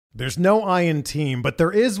There's no I in team, but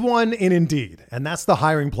there is one in Indeed, and that's the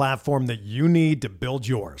hiring platform that you need to build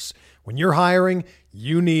yours. When you're hiring,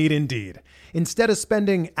 you need Indeed. Instead of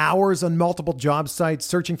spending hours on multiple job sites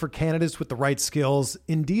searching for candidates with the right skills,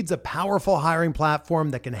 Indeed's a powerful hiring platform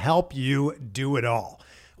that can help you do it all.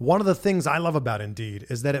 One of the things I love about Indeed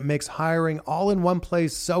is that it makes hiring all in one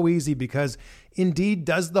place so easy because Indeed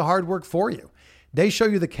does the hard work for you. They show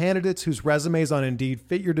you the candidates whose resumes on Indeed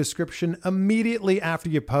fit your description immediately after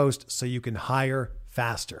you post so you can hire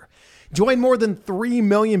faster. Join more than 3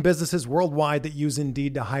 million businesses worldwide that use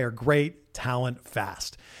Indeed to hire great talent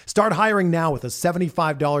fast. Start hiring now with a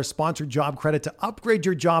 $75 sponsored job credit to upgrade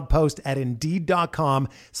your job post at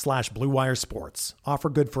Indeed.com/Blue Wire Sports. Offer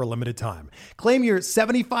good for a limited time. Claim your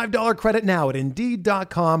 $75 credit now at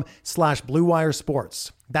Indeed.com/Blue Wire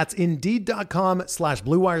Sports. That's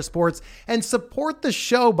Indeed.com/Blue Wire Sports, and support the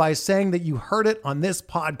show by saying that you heard it on this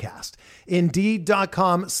podcast.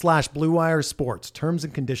 Indeed.com/Blue Wire Sports. Terms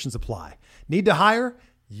and conditions apply. Need to hire?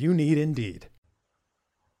 You need Indeed.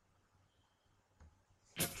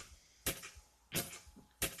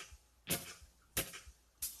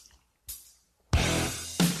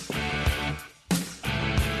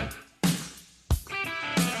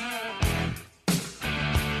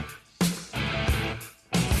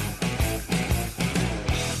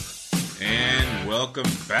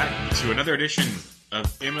 Welcome back to another edition of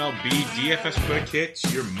MLB DFS Quick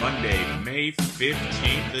Hits, your Monday, May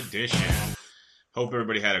 15th edition. Hope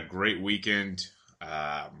everybody had a great weekend.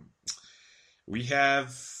 We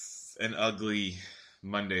have an ugly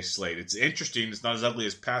Monday slate. It's interesting. It's not as ugly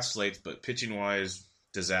as past slates, but pitching-wise,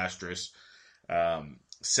 disastrous.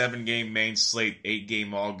 7-game main slate,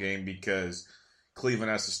 8-game all game because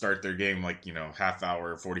Cleveland has to start their game half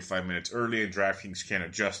hour, 45 minutes early, and DraftKings can't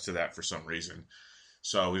adjust to that for some reason.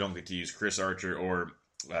 So we don't get to use Chris Archer or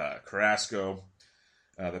Carrasco.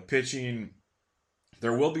 The pitching,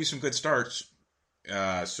 there will be some good starts.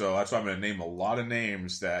 So that's why I'm going to name a lot of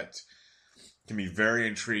names that can be very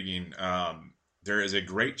intriguing. There is a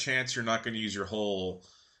great chance you're not going to use your whole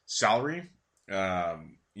salary.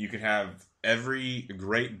 You can have every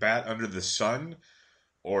great bat under the sun,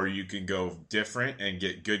 or you can go different and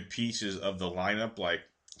get good pieces of the lineup. Like,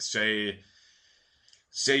 say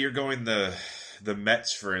you're going the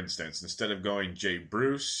Mets, for instance. Instead of going Jay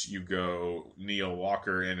Bruce, you go Neil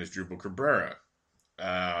Walker and Asdrubal Cabrera.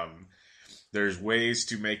 There's ways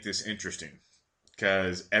to make this interesting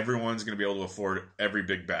because everyone's going to be able to afford every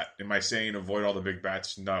big bat. Am I saying avoid all the big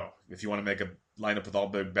bats? No. If you want to make a lineup with all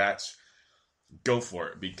big bats, go for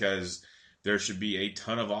it because there should be a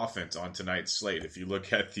ton of offense on tonight's slate. If you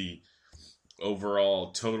look at the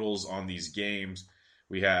overall totals on these games,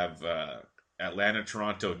 we have Atlanta,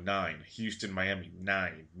 Toronto, 9. Houston, Miami,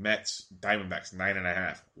 9. Mets, Diamondbacks,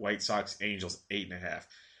 9.5. White Sox, Angels, 8.5.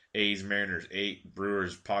 A's, Mariners, 8.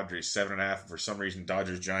 Brewers, Padres, 7.5. For some reason,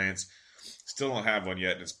 Dodgers, Giants still don't have one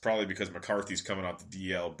yet. And it's probably because McCarthy's coming off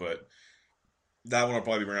the DL, but that one will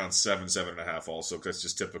probably be around 7.5 also because it's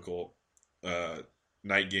just typical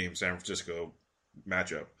night game San Francisco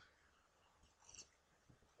matchup.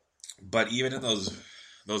 But even in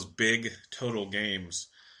those big total games,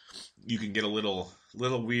 you can get a little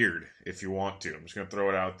weird if you want to. I'm just going to throw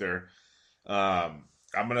it out there. I'm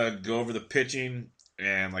going to go over the pitching,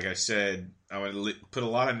 and like I said, I'm going to put a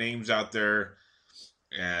lot of names out there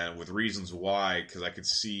and with reasons why, because I could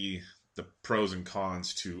see the pros and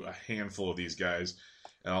cons to a handful of these guys,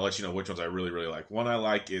 and I'll let you know which ones I really, really like. One I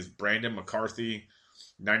like is Brandon McCarthy,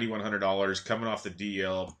 $9,100, coming off the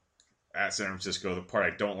DL at San Francisco. The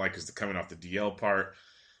part I don't like is the coming off the DL part.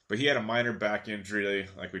 But he had a minor back injury,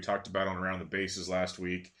 like we talked about on Around the Bases last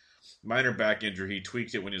week. Minor back injury. He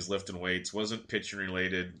tweaked it when he was lifting weights. Wasn't pitching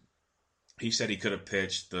related. He said he could have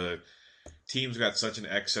pitched. The team's got such an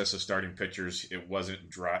excess of starting pitchers, it wasn't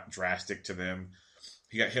drastic to them.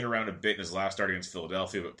 He got hit around a bit in his last start against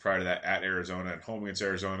Philadelphia, but prior to that, at Arizona and home against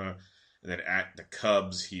Arizona, and then at the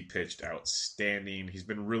Cubs, he pitched outstanding. He's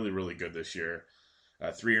been really, really good this year.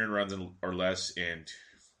 3 earned runs or less in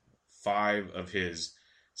 5 of his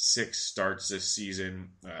 6 starts this season.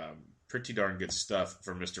 Pretty darn good stuff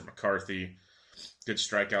from Mr. McCarthy. Good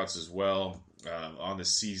strikeouts as well. On the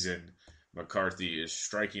season, McCarthy is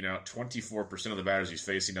striking out 24% of the batters he's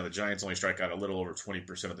facing. Now, the Giants only strike out a little over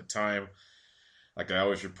 20% of the time. Like I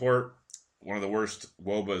always report, one of the worst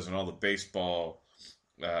WOBAs in all the baseball,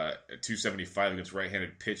 at 275 against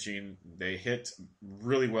right-handed pitching. They hit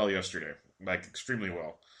really well yesterday, like extremely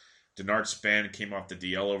well. Denard Span came off the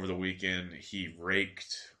DL over the weekend. He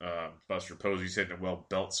raked. Buster Posey's hitting it well.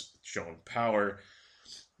 Belt's showing power.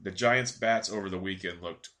 The Giants' bats over the weekend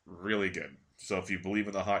looked really good. So if you believe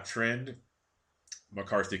in the hot trend,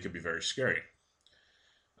 McCarthy could be very scary.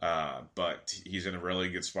 But he's in a really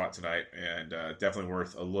good spot tonight, and definitely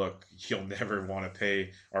worth a look. You'll never want to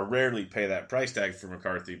pay, or rarely pay, that price tag for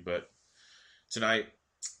McCarthy, but tonight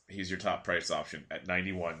he's your top price option at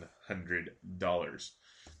 $9,100.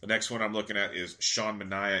 The next one I'm looking at is Sean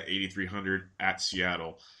Manaea, 8,300 at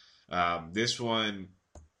Seattle. This one,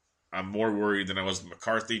 I'm more worried than I was with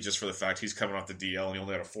McCarthy, just for the fact he's coming off the DL and he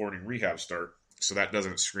only had a 4-inning rehab start, so that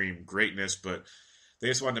doesn't scream greatness, but they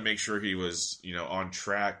just wanted to make sure he was, on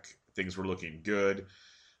track. Things were looking good.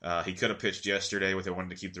 He could have pitched yesterday, but they wanted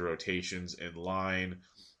to keep the rotations in line.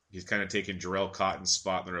 He's kind of taken Jarrell Cotton's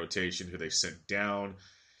spot in the rotation, who they sent down.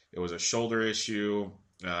 It was a shoulder issue.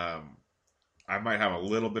 I might have a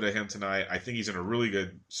little bit of him tonight. I think he's in a really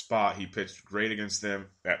good spot. He pitched great against them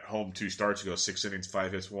at home 2 starts ago, 6 innings,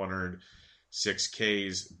 5 hits, 1 earned, 6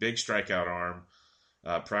 Ks, big strikeout arm.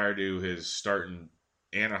 Prior to his start in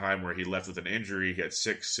Anaheim, where he left with an injury, he had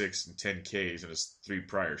 6, 6, and 10 Ks in his 3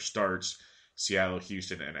 prior starts, Seattle,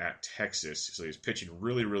 Houston, and at Texas. So he's pitching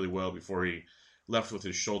really, really well before he left with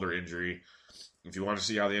his shoulder injury. If you want to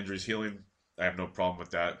see how the injury is healing, I have no problem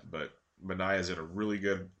with that, but Manaea is in a really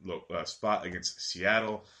good spot against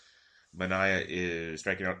Seattle. Manaea is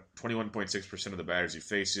striking out 21.6% of the batters he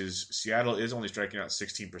faces. Seattle is only striking out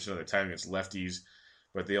 16% of the time against lefties,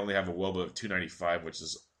 but they only have a WOBA of 295, which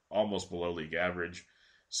is almost below league average.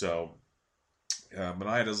 So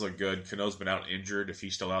Manaea does look good. Cano's been out injured. If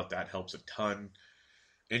he's still out, that helps a ton.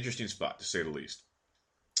 Interesting spot, to say the least.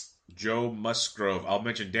 Joe Musgrove. I'll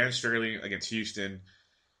mention Dan Sterling against Houston.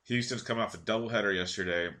 Houston's coming off a doubleheader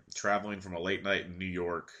yesterday, traveling from a late night in New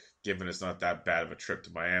York, given it's not that bad of a trip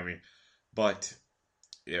to Miami. But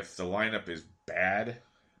if the lineup is bad,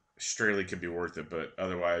 Straley could be worth it. But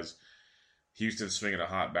otherwise, Houston's swinging a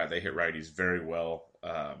hot bat. They hit righties very well.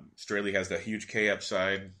 Straley has that huge K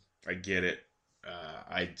upside. I get it.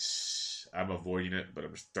 I'm avoiding it, but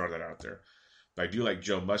I'm just throwing that out there. But I do like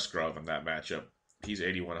Joe Musgrove in that matchup. He's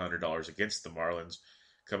 $8,100 against the Marlins,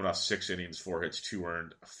 coming off 6 innings, 4 hits, 2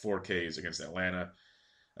 earned, 4 Ks against Atlanta.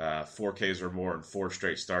 4 Ks or more in 4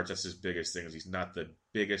 straight starts. That's his biggest thing. Is he's not the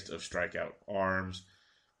biggest of strikeout arms,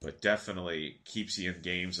 but definitely keeps you in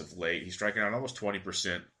games of late. He's striking out almost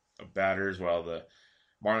 20% of batters, while the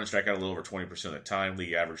Marlins strike out a little over 20% of the time.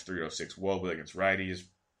 League average 306 WOBA against righties.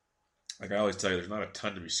 Like I always tell you, there's not a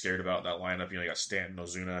ton to be scared about in that lineup. You got Stanton,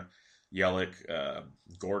 Ozuna, Yelich,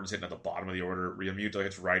 Gordon's hitting at the bottom of the order. Realmuto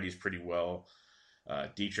hits righties pretty well.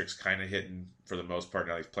 Dietrich's kind of hitting for the most part.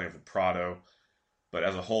 Now he's playing for Prado. But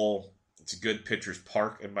as a whole, it's a good pitcher's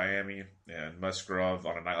park in Miami. And Musgrove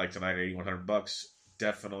on a night like tonight, $8,100,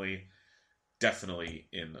 definitely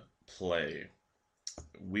in play.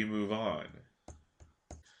 We move on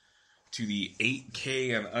to the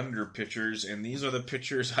 8K and under pitchers. And these are the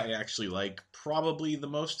pitchers I actually like probably the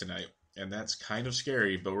most tonight. And that's kind of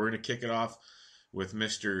scary, but we're going to kick it off with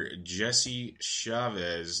Mr. Jesse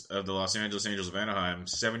Chavez of the Los Angeles Angels of Anaheim,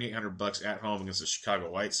 $7,800 at home against the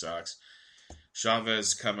Chicago White Sox.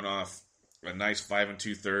 Chavez coming off a nice 5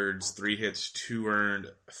 2/3, 3 hits, 2 earned,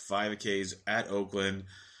 5 Ks at Oakland,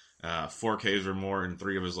 4 Ks or more in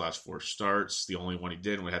 3 of his last 4 starts. The only one he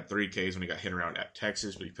did, we had 3 Ks when he got hit around at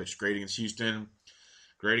Texas, but he pitched great against Houston,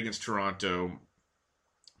 great against Toronto.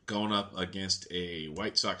 Going up against a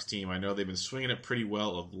White Sox team, I know they've been swinging it pretty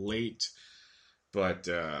well of late, but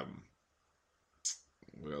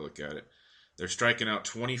we'll look at it. They're striking out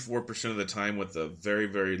 24% of the time with a very,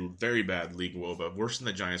 very, very bad league WOBA. Worse than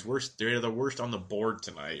the Giants. They're the worst on the board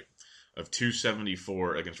tonight of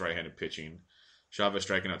 274 against right-handed pitching. Chavez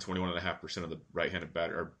striking out 21.5% of the right-handed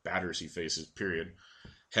batters he faces, period.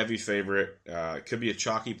 Heavy favorite. It could be a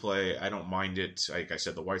chalky play. I don't mind it. Like I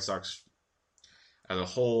said, the White Sox as a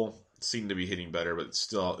whole seem to be hitting better, but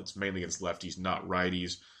it's mainly against lefties, not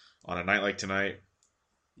righties. On a night like tonight,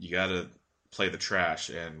 you got to play the trash,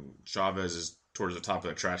 and Chavez is towards the top of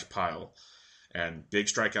the trash pile. And big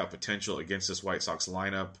strikeout potential against this White Sox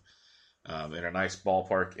lineup in a nice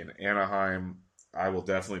ballpark in Anaheim. I will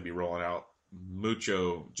definitely be rolling out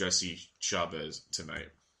mucho Jesse Chavez tonight.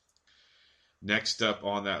 Next up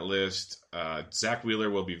on that list, Zach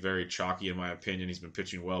Wheeler will be very chalky in my opinion. He's been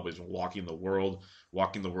pitching well, but he's been walking the world.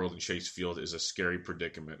 Walking the world in Chase Field is a scary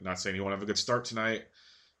predicament. Not saying he won't have a good start tonight,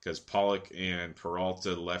 because Pollock and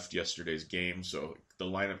Peralta left yesterday's game, so the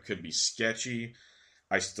lineup could be sketchy.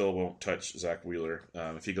 I still won't touch Zach Wheeler.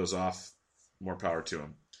 If he goes off, more power to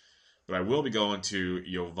him. But I will be going to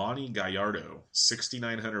Yovani Gallardo,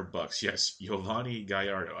 $6,900. Yes, Yovani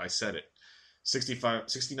Gallardo. I said it.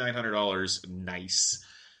 $6,900, nice,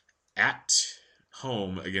 at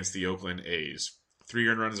home against the Oakland A's. 3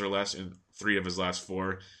 earned runs or less in 3 of his last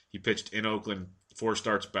 4. He pitched in Oakland 4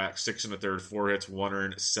 starts back, 6 1/3, 4 hits, 1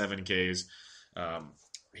 earned, 7 Ks.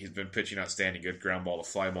 He's been pitching outstanding, good ground ball to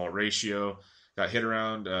fly ball ratio. Got hit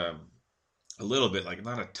around a little bit, like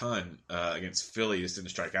not a ton, against Philly. Just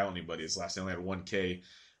didn't strike out anybody. His last, he only had 1 K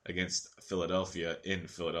against Philadelphia in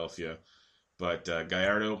Philadelphia. But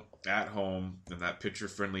Gallardo at home in that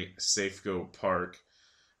pitcher-friendly Safeco Park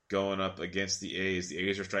going up against the A's. The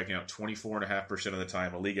A's are striking out 24.5% of the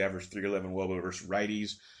time, a league average 311 WOBA versus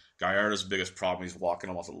righties. Gallardo's biggest problem, he's walking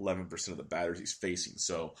almost 11% of the batters he's facing.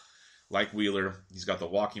 So, like Wheeler, he's got the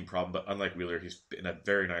walking problem, but unlike Wheeler, he's in a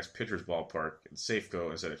very nice pitcher's ballpark in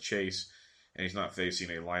Safeco instead of Chase, and he's not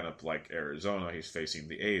facing a lineup like Arizona. He's facing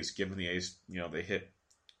the A's. Given the A's, they hit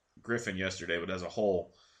Griffin yesterday, but as a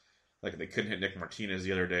whole, like they couldn't hit Nick Martinez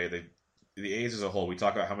the other day. The A's as a whole, we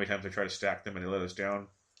talk about how many times they try to stack them and they let us down.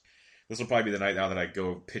 This will probably be the night now that I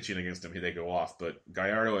go pitching against them. They go off. But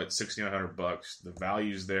Gallardo at $6,900, the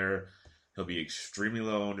value's there. He'll be extremely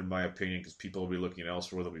low owned in my opinion because people will be looking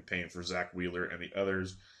elsewhere. They'll be paying for Zach Wheeler and the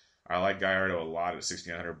others. I like Gallardo a lot at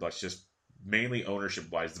 $6,900, just mainly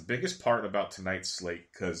ownership wise. The biggest part about tonight's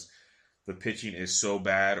slate, because the pitching is so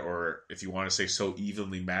bad, or if you want to say so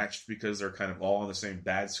evenly matched, because they're kind of all on the same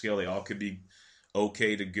bad scale. They all could be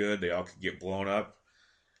okay to good. They all could get blown up.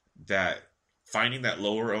 That finding that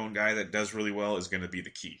lower owned guy that does really well is going to be the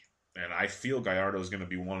key. And I feel Gallardo is going to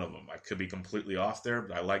be one of them. I could be completely off there,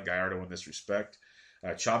 but I like Gallardo in this respect.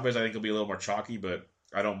 Chavez, I think, will be a little more chalky, but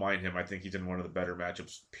I don't mind him. I think he's in one of the better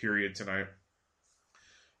matchups, period, tonight.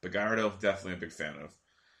 But Gallardo, definitely a big fan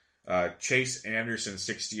of. Chase Anderson,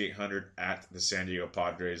 6,800 at the San Diego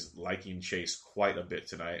Padres. Liking Chase quite a bit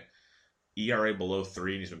tonight. ERA below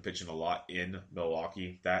 3, and he's been pitching a lot in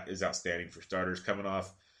Milwaukee. That is outstanding for starters. Coming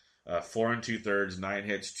off 4 2/3, 9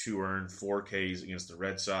 hits, 2 earned, 4 Ks against the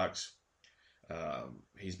Red Sox.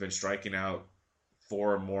 He's been striking out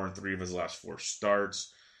 4 or more in 3 of his last 4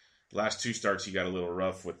 starts. The last 2 starts, he got a little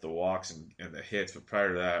rough with the walks and the hits, but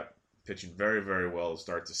prior to that, pitching very, very well to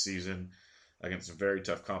start the season against some very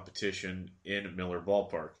tough competition in Miller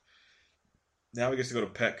Ballpark. Now he gets to go to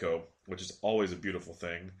Petco, which is always a beautiful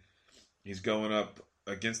thing. He's going up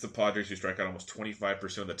against the Padres, who strike out almost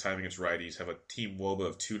 25% of the time against righties, have a team WOBA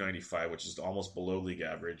of 295, which is almost below league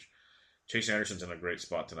average. Chase Anderson's in a great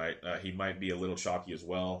spot tonight. He might be a little chalky as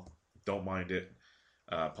well. Don't mind it.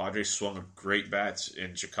 Padres swung a great bats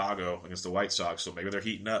in Chicago against the White Sox, so maybe they're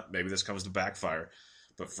heating up. Maybe this comes to backfire.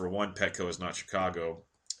 But for one, Petco is not Chicago.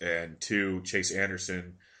 And 2, Chase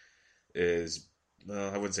Anderson is,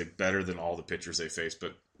 I wouldn't say better than all the pitchers they faced,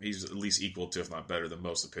 but he's at least equal to, if not better than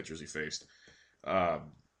most of the pitchers he faced.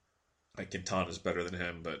 Like Quintana's better than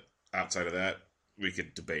him, but outside of that, we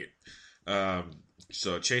could debate.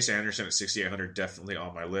 So Chase Anderson at 6,800, definitely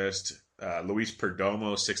on my list. Luis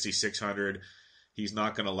Perdomo, 6,600. He's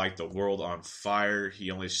not going to light the world on fire. He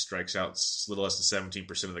only strikes out a little less than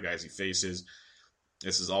 17% of the guys he faces.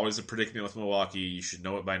 This is always a predicament with Milwaukee. You should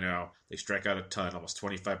know it by now. They strike out a ton, almost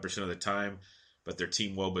 25% of the time, but their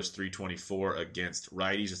team WOBA is 324 against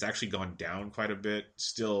righties. It's actually gone down quite a bit.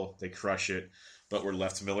 Still, they crush it, but we're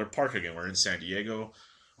left to Miller Park again. We're in San Diego.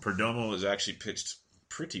 Perdomo has actually pitched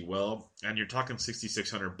pretty well, and you're talking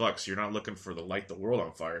 $6,600. You're not looking for the light the world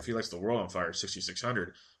on fire. If he lights the world on fire,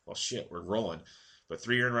 6,600. Well, shit, we're rolling. But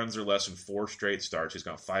 3 earned runs or less in 4 straight starts. He's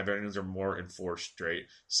got 5 innings or more in 4 straight,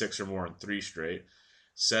 6 or more in 3 straight.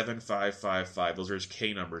 7, 5, 5, 5. Those are his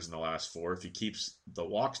K numbers in the last 4. If he keeps the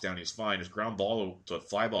walks down, he's fine. His ground ball to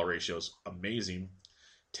fly ball ratio is amazing.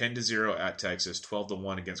 10-0 at Texas,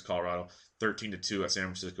 12-1 against Colorado, 13-2 at San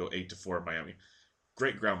Francisco, 8-4 at Miami.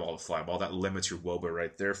 Great ground ball to fly ball. That limits your WOBA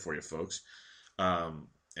right there for you, folks.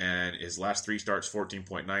 And his last 3 starts,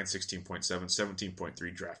 14.9, 16.7,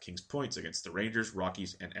 17.3 DraftKings points against the Rangers,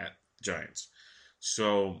 Rockies, and at Giants.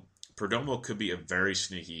 So Perdomo could be a very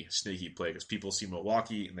sneaky play because people see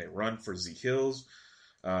Milwaukee and they run for Z Hills.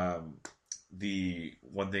 The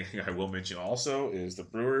one thing I will mention also is the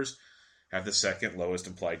Brewers have the second lowest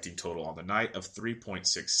implied team total on the night of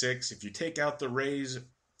 3.66. If you take out the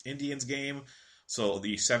Rays-Indians game, so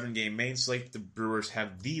the 7-game main slate, the Brewers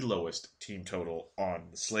have the lowest team total on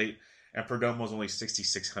the slate, and Perdomo is only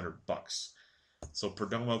 $6,600. So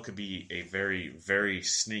Perdomo could be a very, very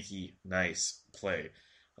sneaky, nice play.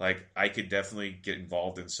 Like, I could definitely get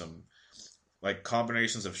involved in some, like,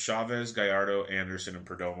 combinations of Chavez, Gallardo, Anderson, and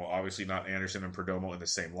Perdomo. Obviously not Anderson and Perdomo in the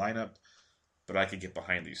same lineup, but I could get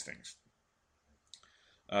behind these things.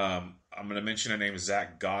 I'm going to mention a name,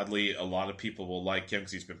 Zach Godley. A lot of people will like him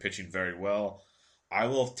because he's been pitching very well. I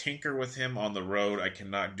will tinker with him on the road. I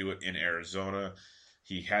cannot do it in Arizona.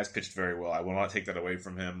 He has pitched very well. I will not take that away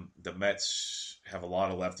from him. The Mets have a lot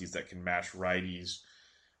of lefties that can mash righties.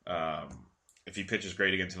 If he pitches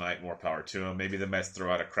great again tonight, more power to him. Maybe the Mets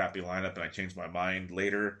throw out a crappy lineup and I change my mind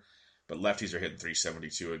later. But lefties are hitting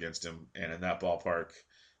 372 against him. And in that ballpark,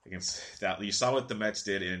 against that, you saw what the Mets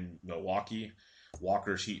did in Milwaukee.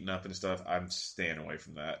 Walker's heating up and stuff. I'm staying away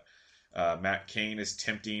from that. Matt Cain is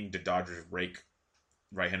tempting. The Dodgers rake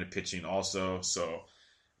right-handed pitching also. So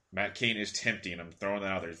Matt Cain is tempting. I'm throwing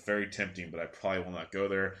that out there. It's very tempting, but I probably will not go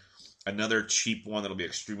there. Another cheap one that'll be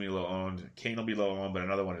extremely low owned. Cain will be low owned, but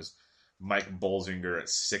another one is Mike Bolzinger at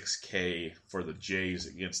 6K for the Jays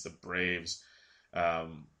against the Braves.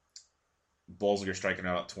 Bolzinger striking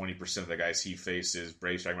out 20% of the guys he faces.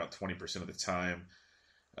 Braves striking out 20% of the time.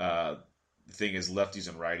 The thing is, lefties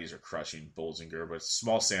and righties are crushing Bolzinger, but it's a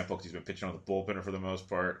small sample because he's been pitching on the bullpen for the most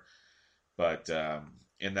part. But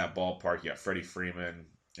in that ballpark, you got Freddie Freeman,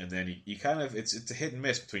 and then you kind of it's a hit and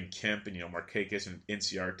miss between Kemp and Markakis and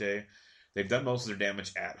Inciarte. They've done most of their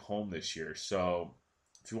damage at home this year, so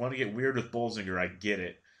if you want to get weird with Bolzinger, I get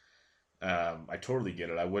it. I totally get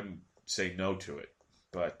it. I wouldn't say no to it.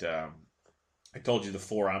 But I told you the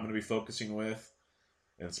four I'm going to be focusing with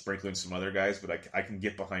and sprinkling some other guys, but I can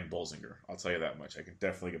get behind Bolzinger. I'll tell you that much. I can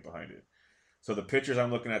definitely get behind it. So the pitchers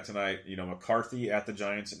I'm looking at tonight, McCarthy at the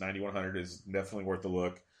Giants at 9,100 is definitely worth a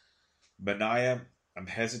look. Manaea, I'm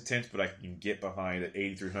hesitant, but I can get behind at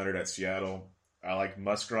 8,300 at Seattle. I like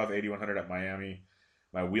Musgrove 8,100 at Miami.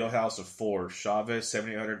 My wheelhouse of four: Chavez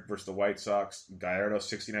 7,800 versus the White Sox, Gallardo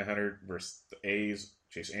 6,900 versus the A's,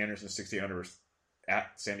 Chase Anderson 6,800 versus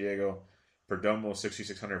at San Diego, Perdomo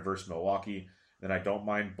 6,600 versus Milwaukee. Then I don't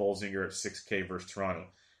mind Bolzinger at 6K versus Toronto.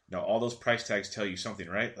 Now all those price tags tell you something,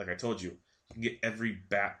 right? Like I told you, you can get every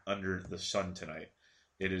bat under the sun tonight.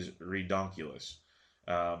 It is redonkulous.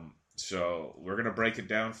 So we're gonna break it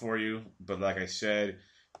down for you, but like I said,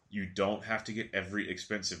 you don't have to get every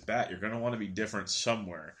expensive bat. You're going to want to be different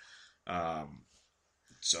somewhere.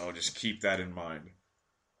 So just keep that in mind.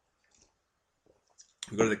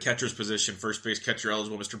 We go to the catcher's position. First base catcher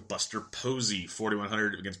eligible, Mr. Buster Posey,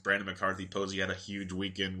 4,100 against Brandon McCarthy. Posey had a huge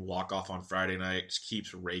weekend, walk-off on Friday night. Just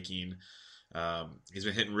keeps raking. He's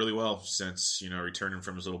been hitting really well since, returning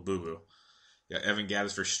from his little boo-boo. Yeah, Evan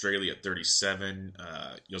Gattis for Straley at 37.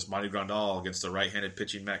 Yosmani Grandal against the right-handed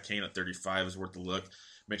pitching Matt Cain at 35 is worth a look.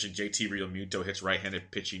 Mentioned JT Realmuto hits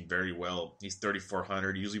right-handed pitching very well. He's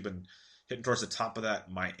 3,400. Usually been hitting towards the top of that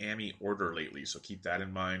Miami order lately, so keep that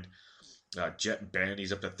in mind. Jet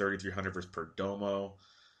Bandy's up to 3,300 versus Perdomo.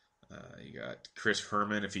 You got Chris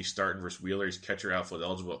Herman if he's starting versus Wheeler. He's catcher outfield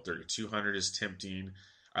eligible at 3,200 is tempting.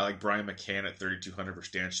 I like Brian McCann at 3,200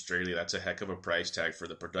 versus Dan Straley. That's a heck of a price tag for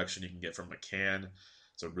the production you can get from McCann.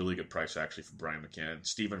 It's a really good price actually for Brian McCann.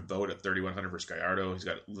 Stephen Vogt at 3,100 versus Gallardo. He's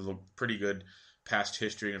got a little pretty good past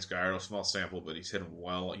history against Gallardo, small sample, but he's hitting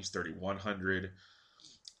well. He's 3,100.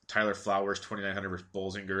 Tyler Flowers, 2,900 versus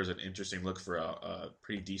Bolzinger is an interesting look for a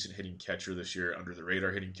pretty decent hitting catcher this year, under the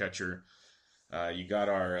radar hitting catcher. You got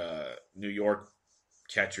our New York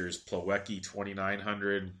catchers, Plawecki,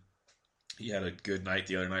 2,900. He had a good night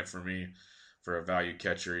the other night for me for a value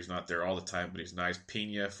catcher. He's not there all the time, but he's nice.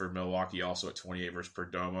 Pena for Milwaukee also at 28 versus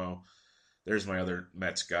Perdomo. There's my other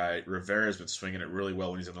Mets guy. Rivera's been swinging it really well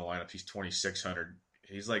when he's in the lineup. He's 2,600.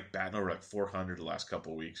 He's like batting over like 400 the last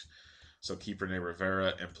couple of weeks. So keep Rene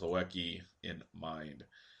Rivera and Plawecki in mind.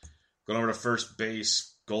 Going over to first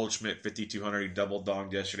base, Goldschmidt, 5,200. He double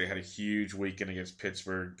donged yesterday. Had a huge weekend against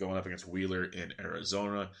Pittsburgh, going up against Wheeler in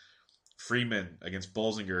Arizona. Freeman against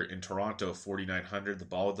Bolzinger in Toronto, 4,900. The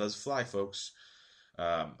ball does fly, folks.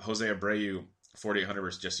 Jose Abreu, 4,800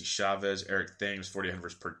 versus Jesse Chavez. Eric Thames, 4,800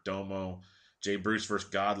 versus Perdomo. Jay Bruce versus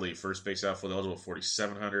Godley, first base outfield eligible,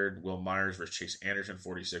 4,700. Will Myers versus Chase Anderson,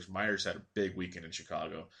 46. Myers had a big weekend in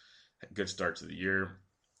Chicago. Had a good start to the year.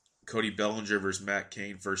 Cody Bellinger versus Matt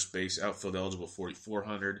Cain, first base outfield eligible,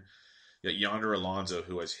 4,400. Yet Yonder Alonso,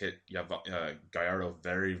 who has hit Gallardo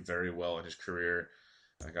very, very well in his career.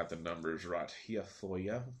 I got the numbers right here for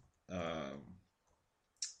you.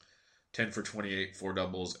 10 for 28, 4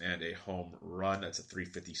 doubles, and a home run. That's a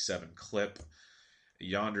 357 clip.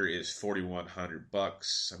 Yonder is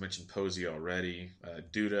 $4,100. I mentioned Posey already.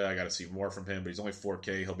 Duda, I got to see more from him, but he's only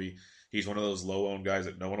 4K. He's one of those low-owned guys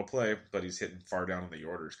that no one will play, but he's hitting far down in the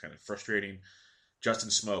order. It's kind of frustrating.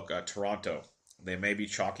 Justin Smoke, Toronto. They may be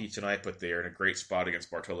chalky tonight, but they are in a great spot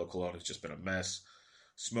against Bartolo Colon. It's just been a mess.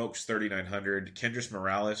 Smoke's 3,900. Kendrys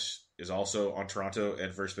Morales is also on Toronto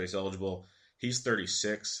at first base eligible. He's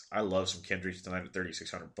 36. I love some Kendrys tonight at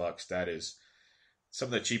 $3,600. That is some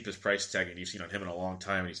of the cheapest price tagging you've seen on him in a long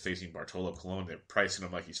time, and he's facing Bartolo Colon. They're pricing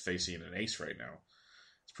him like he's facing an ace right now.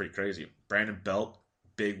 It's pretty crazy. Brandon Belt,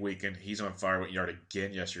 big weekend. He's on fire with yard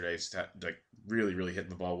again yesterday. It's like really, really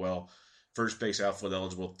hitting the ball well. First base outfield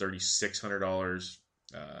eligible, $3,600.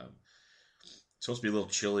 It's supposed to be a little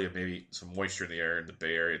chilly and maybe some moisture in the air in the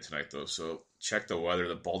Bay Area tonight, though. So check the weather.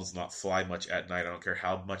 The ball does not fly much at night. I don't care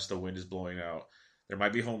how much the wind is blowing out. There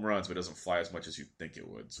might be home runs, but it doesn't fly as much as you think it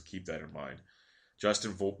would. So keep that in mind.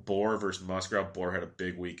 Justin Bour versus Musgrove. Bour had a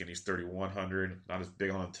big week, and he's 3,100. Not as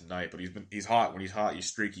big on him tonight, but he's hot. When he's hot, you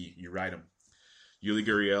streaky. You ride him. Yuli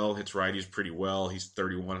Gurriel hits righties pretty well. He's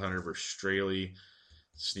 3,100 versus Straley.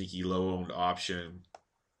 Sneaky low-owned option.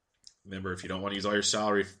 Remember, if you don't want to use all your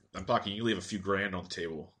salary, I'm talking you leave a few grand on the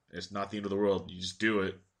table. It's not the end of the world. You just do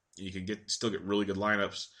it. You can still get really good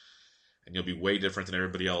lineups, and you'll be way different than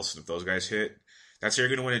everybody else. And if those guys hit, that's how you're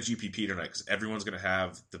going to win a GPP tonight, because everyone's going to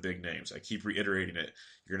have the big names. I keep reiterating it.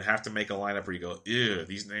 You're going to have to make a lineup where you go, ew,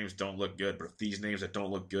 these names don't look good. But if these names that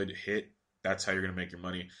don't look good hit, that's how you're going to make your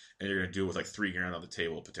money. And you're going to do it with like $3 grand on the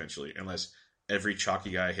table, potentially, unless every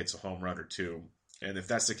chalky guy hits a home run or two. And if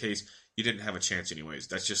that's the case, you didn't have a chance anyways.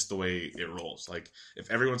 That's just the way it rolls. Like,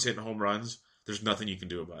 if everyone's hitting home runs, there's nothing you can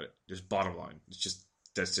do about it. Just bottom line.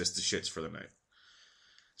 That's just the shits for the night.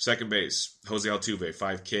 Second base, Jose Altuve,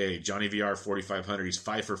 5K. Johnny VR, 4,500. He's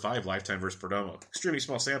 5 for 5 lifetime versus Perdomo. Extremely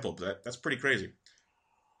small sample, but that's pretty crazy.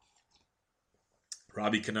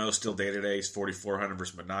 Robbie Cano, still day-to-day. He's 4,400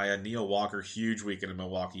 versus Manaea. Neil Walker, huge weekend in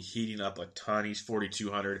Milwaukee. Heating up a ton. He's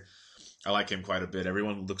 4,200. I like him quite a bit.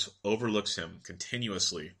 Everyone overlooks him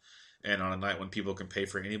continuously. And on a night when people can pay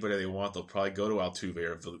for anybody they want, they'll probably go to Altuve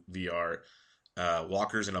or VR.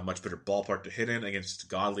 Walker's in a much better ballpark to hit in against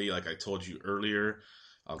Godley, like I told you earlier.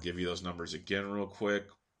 I'll give you those numbers again real quick.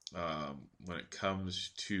 When it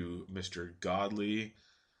comes to Mr. Godley,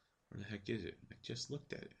 where the heck is it? I just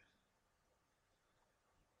looked at it.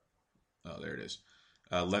 Oh, there it is.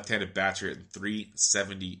 Left-handed bats are hitting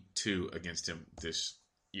 372 against him this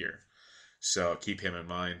year. So keep him in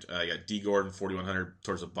mind. You got D. Gordon, 4,100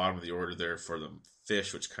 towards the bottom of the order there for the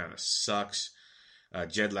Fish, which kind of sucks.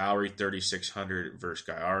 Jed Lowry, 3,600 versus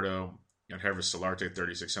Gallardo. And Hervis Solarte,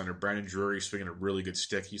 3,600. Brandon Drury swinging a really good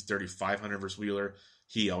stick. He's 3,500 versus Wheeler.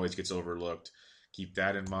 He always gets overlooked. Keep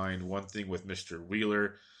that in mind. One thing with Mr.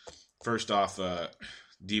 Wheeler. First off,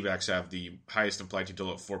 D-backs have the highest implied team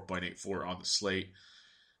total at 4.84 on the slate.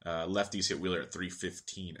 Lefties hit Wheeler at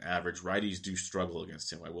 315 average. Righties do struggle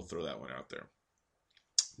against him. I will throw that one out there.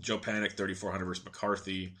 Joe Panic, 3,400 versus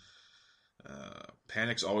McCarthy.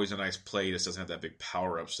 Panic's always a nice play. This doesn't have that big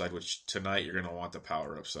power upside, which tonight you're going to want the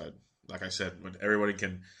power upside. Like I said, when everybody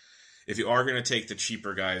can, if you are going to take the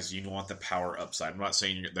cheaper guys, you want the power upside. I'm not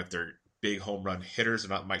saying that they're big home run hitters. They're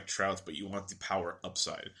not Mike Trouts, but you want the power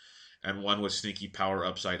upside. And one with sneaky power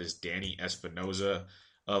upside is Danny Espinoza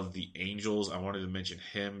of the Angels. I wanted to mention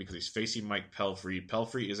him because he's facing Mike Pelfrey.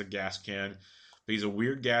 Pelfrey is a gas can, but he's a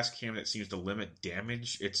weird gas can that seems to limit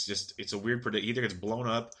damage. It's a weird predict. Either gets blown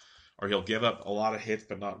up or he'll give up a lot of hits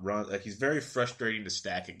but not run. Like, he's very frustrating to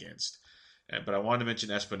stack against. But I wanted to mention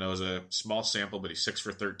Espinoza. Small sample, but he's 6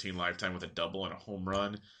 for 13 lifetime with a double and a home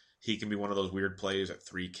run. He can be one of those weird plays at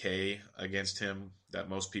 3K against him that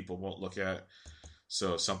most people won't look at.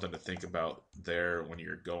 So something to think about there when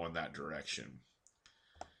you're going that direction.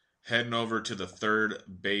 Heading over to the third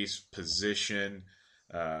base position,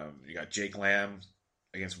 you got Jake Lamb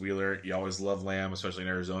against Wheeler. You always love Lamb, especially in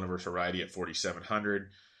Arizona versus variety at 4,700.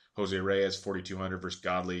 Jose Reyes, 4,200 versus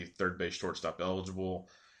Godley, third base shortstop eligible.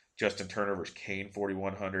 Justin Turner versus Kane,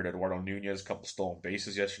 4,100. Eduardo Nunez, a couple stolen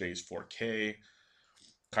bases yesterday. He's 4K.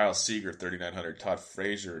 Kyle Seager, 3,900. Todd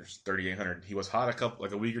Frazier, 3,800. He was hot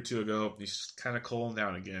a week or two ago. He's kind of cooling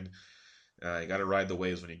down again. You got to ride the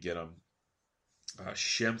waves when you get them.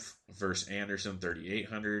 Schimpf versus Anderson,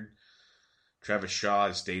 3,800. Travis Shaw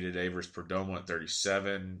is day-to-day versus Perdomo at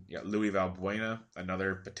 37. You got Louis Valbuena,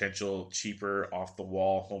 another potential cheaper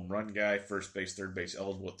off-the-wall home run guy. First base, third base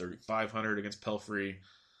eligible at 3,500 against Pelfrey.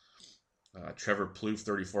 Trevor Plouffe,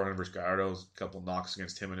 3,400 versus Gallardo. A couple knocks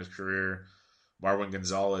against him in his career. Marwin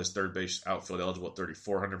Gonzalez, third base outfield eligible at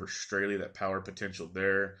 3,400 versus Straley. That power potential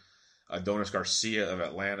there. Adonis Garcia of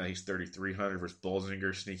Atlanta, he's 3,300 versus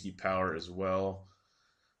Bolzinger. Sneaky power as well.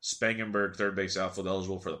 Spangenberg, third base outfield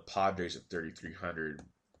eligible for the Padres at 3,300.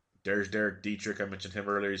 There's Derek Dietrich. I mentioned him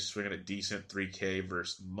earlier. He's swinging a decent 3K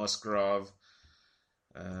versus Musgrove.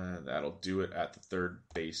 That'll do it at the third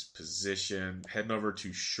base position. Heading over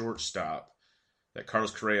to shortstop. That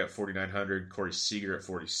Carlos Correa at 4,900. Corey Seager at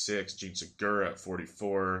 46. Gene Segura at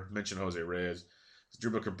 44. Mentioned Jose Reyes.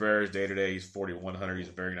 Drupal Cabrera is day-to-day. He's 4,100. He's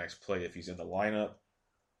a very nice play if he's in the lineup.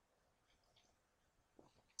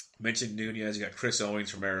 Mentioned Nunez. You got Chris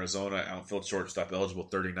Owings from Arizona. Outfield shortstop eligible,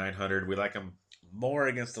 3,900. We like him more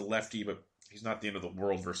against the lefty, but he's not the end of the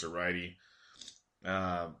world versus a righty.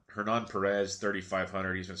 Hernan Perez,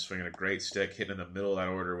 3,500. He's been swinging a great stick, hitting in the middle of that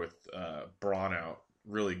order with Braun out.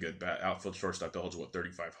 Really good bat. Outfield shortstop eligible at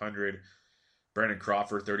 3,500. Brandon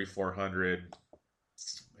Crawford, 3,400.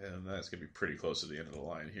 And that's going to be pretty close to the end of the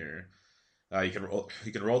line here. You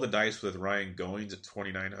can roll the dice with Ryan Goings at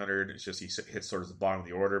 2,900. It's just he hits sort of the bottom of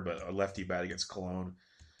the order, but a lefty bat against Cologne,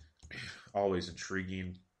 always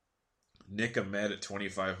intriguing. Nick Ahmed at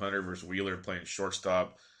 2,500 versus Wheeler playing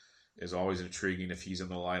shortstop is always intriguing if he's in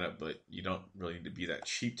the lineup, but you don't really need to be that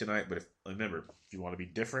cheap tonight. But remember, if you want to be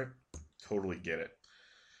different, totally get it.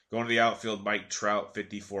 Going to the outfield, Mike Trout,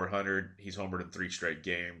 5,400. He's homered in 3 straight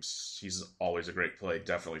games. He's always a great play,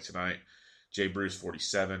 definitely tonight. Jay Bruce,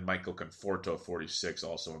 47. Michael Conforto, 46,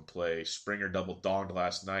 also in play. Springer double-donged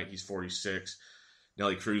last night. He's 46.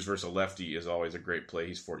 Nelly Cruz versus a lefty is always a great play.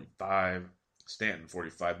 He's 45. Stanton,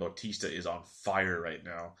 45. Bautista is on fire right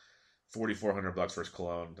now. $4,400 versus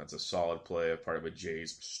Cologne. That's a solid play, a part of a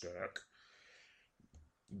Jays stack.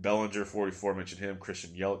 Bellinger, 44, mentioned him.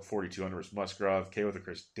 Christian Yelich, 4,200 versus Musgrove. K with the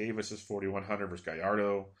Chris Davis is 4,100 versus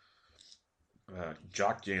Gallardo.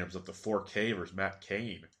 Jock Jams up to 4K versus Matt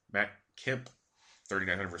Kemp,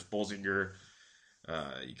 3,900 versus Bolzinger.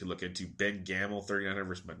 You could look into Ben Gamel, 3,900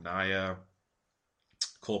 versus Manaya.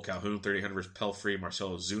 Cole Calhoun, 3,800 versus Pelfrey.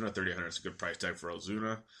 Marcelo Ozuna, 3,800. It's a good price tag for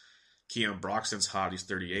Ozuna. Keon Broxton's hot. He's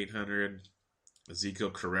 3,800.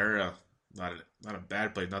 Ezekiel Carrera, not a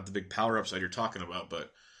bad play. Not the big power upside you're talking about,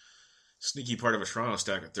 but sneaky part of a Toronto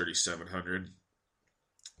stack at 3,700.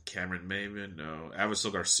 Cameron Maven, no.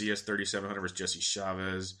 Avisail Garcia's 3,700 versus Jesse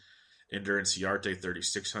Chavez. Ender Inciarte,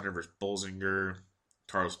 3,600 versus Bolzinger.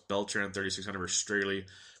 Carlos Beltran, 3,600 versus Straley.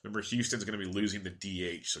 Remember, Houston's going to be losing the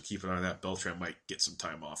DH, so keep an eye on that. Beltran might get some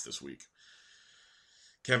time off this week.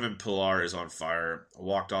 Kevin Pillar is on fire. A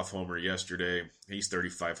walked-off homer yesterday. He's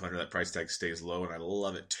 3,500. That price tag stays low, and I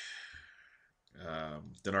love it.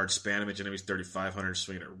 Denard Spanovich, he's 3,500,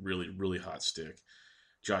 swinging a really, really hot stick.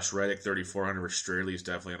 Josh Reddick, 3,400 versus Straley is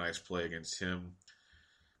definitely a nice play against him.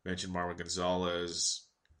 Mentioned Marwin Gonzalez.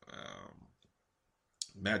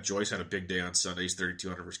 Matt Joyce had a big day on Sunday. He's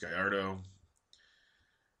 3,200 versus Gallardo.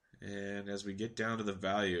 And as we get down to the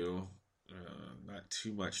value, not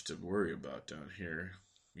too much to worry about down here.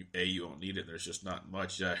 You won't need it. There's just not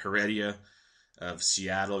much. Heredia of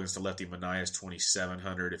Seattle against the lefty Manaya is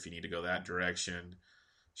 2,700 if you need to go that direction.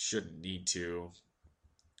 Shouldn't need to.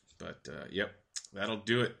 But, yep, that'll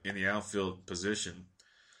do it in the outfield position.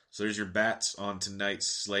 So there's your bats on tonight's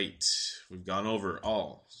slate. We've gone over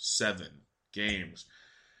all 7 games.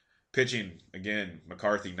 Pitching, again,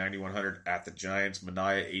 McCarthy, 9,100 at the Giants.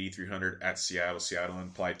 Manaya, 8,300 at Seattle. Seattle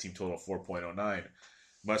implied team total 4.09.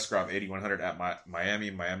 Musgrove, 8,100 at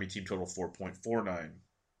Miami. Miami team total 4.49.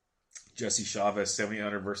 Jesse Chavez,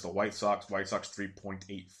 7,800 versus the White Sox. White Sox,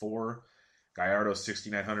 3.84. Gallardo,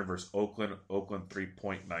 6,900 versus Oakland. Oakland,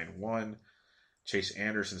 3.91. Chase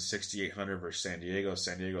Anderson, 6,800 versus San Diego.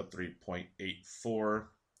 San Diego, 3.84.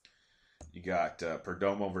 You got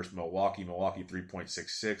Perdomo versus Milwaukee. Milwaukee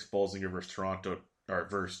 3.66. Bolzinger versus Toronto or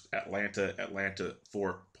versus Atlanta. Atlanta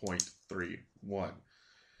 4.31.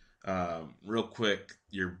 Real quick,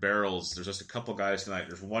 your barrels. There's just a couple guys tonight.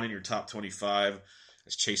 There's one in your top 25.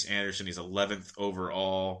 It's Chase Anderson. He's 11th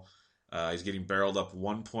overall. He's getting barreled up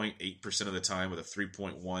 1.8% of the time with a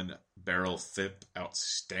 3.1 barrel FIP.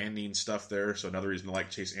 Outstanding stuff there. So another reason to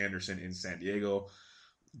like Chase Anderson in San Diego.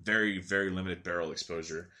 Very, very limited barrel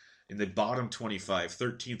exposure. In the bottom 25,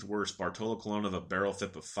 13th worst, Bartolo Colon of a barrel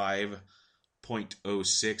FIP of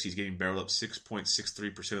 5.06. He's getting barreled up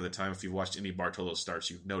 6.63% of the time. If you've watched any Bartolo starts,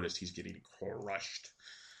 you've noticed he's getting crushed.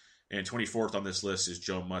 And 24th on this list is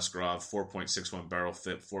Joe Musgrove, 4.61 barrel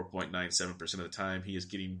FIP, 4.97% of the time. He is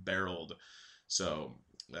getting barreled. So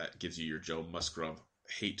that gives you your Joe Musgrove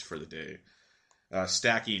hate for the day.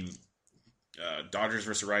 Stacking Dodgers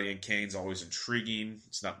versus right-hand Canes, always intriguing.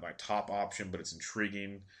 It's not my top option, but it's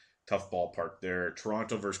intriguing. Tough ballpark there.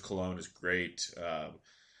 Toronto versus Cologne is great.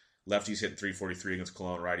 Lefties hitting 343 against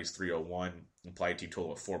Cologne. Righties 301. Implied team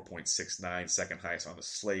total of 4.69. Second highest on the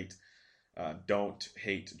slate. Don't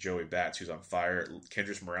hate Joey Bats, who's on fire.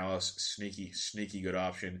 Kendrys Morales, sneaky good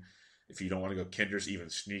option. If you don't want to go Kendrys, even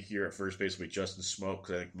sneakier at first base will be Justin Smoke,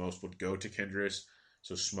 because I think most would go to Kendrys.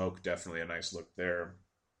 So Smoke, definitely a nice look there.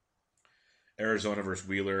 Arizona versus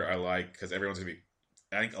Wheeler, I like, because everyone's going to be,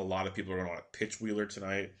 I think a lot of people are going to want to pitch Wheeler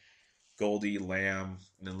tonight. Goldie, Lamb,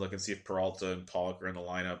 and then look and see if Peralta and Pollock are in the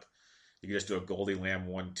lineup. You can just do a Goldie, Lamb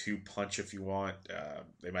 1-2 punch if you want.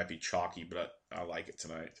 They might be chalky, but I like it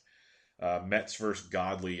tonight. Mets versus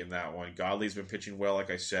Godley in that one. Godley's been pitching well,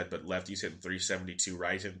 like I said, but lefty's hitting 372,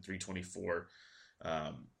 right hitting 324.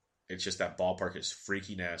 It's just that ballpark is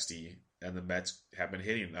freaky nasty. and the Mets have been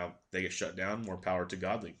hitting. Now they get shut down. More power to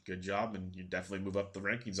Godley. Good job, and you definitely move up the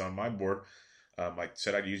rankings on my board. I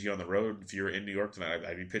said I'd use you on the road. If you were in New York tonight,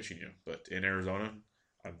 I'd be pitching you. But in Arizona,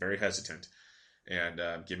 I'm very hesitant. And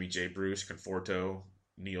give me Jay Bruce, Conforto,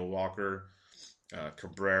 Neil Walker,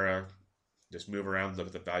 Cabrera. Just move around, look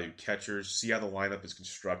at the value catchers, see how the lineup is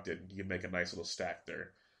constructed. You can make a nice little stack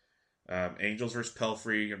there. Angels versus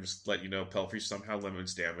Pelfrey. I'm just letting you know Pelfrey somehow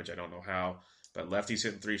limits damage. I don't know how. But lefty's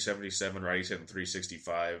hitting 377, righty's hitting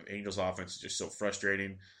 365. Angels offense is just so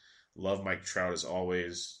frustrating. Love Mike Trout as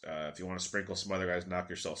always. If you want to sprinkle some other guys, knock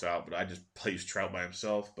yourselves out. But I just plays Trout by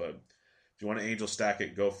himself. But if you want to Angel stack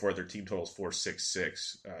it, go for it. Their team total is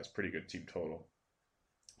 466. It's a pretty good team total.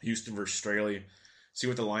 Houston versus Straley. See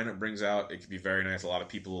what the lineup brings out. It could be very nice. A lot of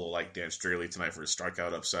people will like Dan Straley tonight for his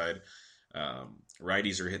strikeout upside.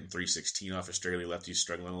 Righties are hitting 316 off of Straley. Lefties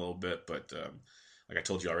struggling a little bit. But like I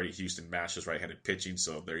told you already, Houston mashes right-handed pitching.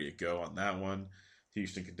 So there you go on that one.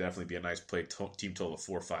 Houston could definitely be a nice play. Team total of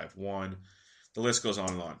 451. The list goes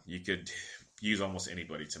on and on. You could use almost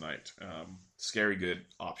anybody tonight. Scary good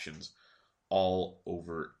options all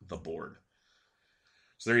over the board.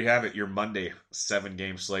 So there you have it, your Monday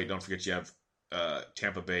 7-game slate. Don't forget you have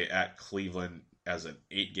Tampa Bay at Cleveland as an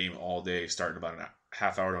 8-game all day, starting about a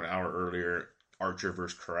half hour to an hour earlier. Archer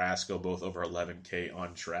versus Carrasco, both over 11K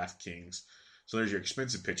on DraftKings. So there's your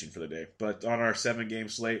expensive pitching for the day. But on our 7-game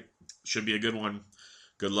slate, should be a good one.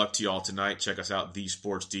 Good luck to you all tonight. Check us out,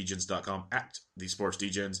 thesportsdegens.com, at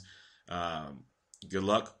thesportsdegens. Good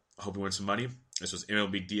luck. Hope you win some money. This was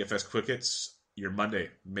MLB DFS Quick Hits, your Monday,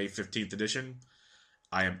 May 15th edition.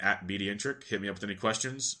 I am at BDintric. Hit me up with any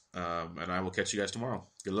questions, and I will catch you guys tomorrow.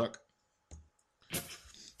 Good luck.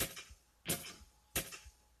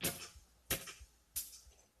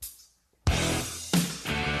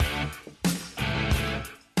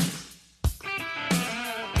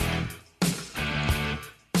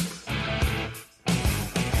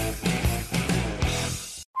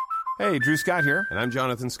 Hey, Drew Scott here, and I'm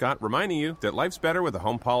Jonathan Scott, reminding you that life's better with a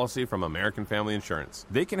home policy from American Family Insurance.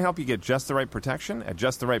 They can help you get just the right protection at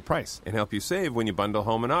just the right price and help you save when you bundle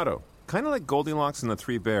home and auto. Kind of like Goldilocks and the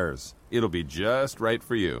Three Bears. It'll be just right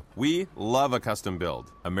for you. We love a custom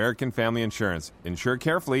build. American Family Insurance. Insure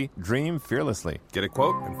carefully, dream fearlessly. Get a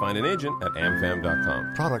quote and find an agent at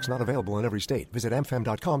amfam.com. Products not available in every state. Visit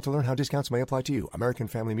amfam.com to learn how discounts may apply to you. American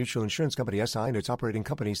Family Mutual Insurance Company SI and its operating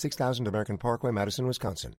company, 6000 American Parkway, Madison,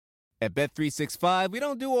 Wisconsin. At Bet365, we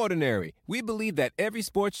don't do ordinary. We believe that every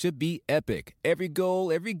sport should be epic. Every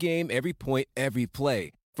goal, every game, every point, every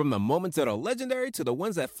play. From the moments that are legendary to the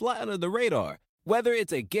ones that fly under the radar. Whether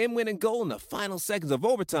it's a game-winning goal in the final seconds of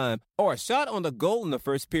overtime or a shot on the goal in the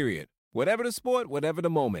first period. Whatever the sport, whatever the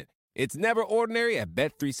moment. It's never ordinary at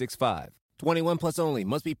Bet365. 21 plus only.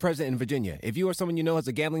 Must be present in Virginia. If you or someone you know has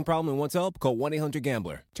a gambling problem and wants help, call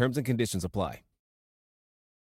 1-800-GAMBLER. Terms and conditions apply.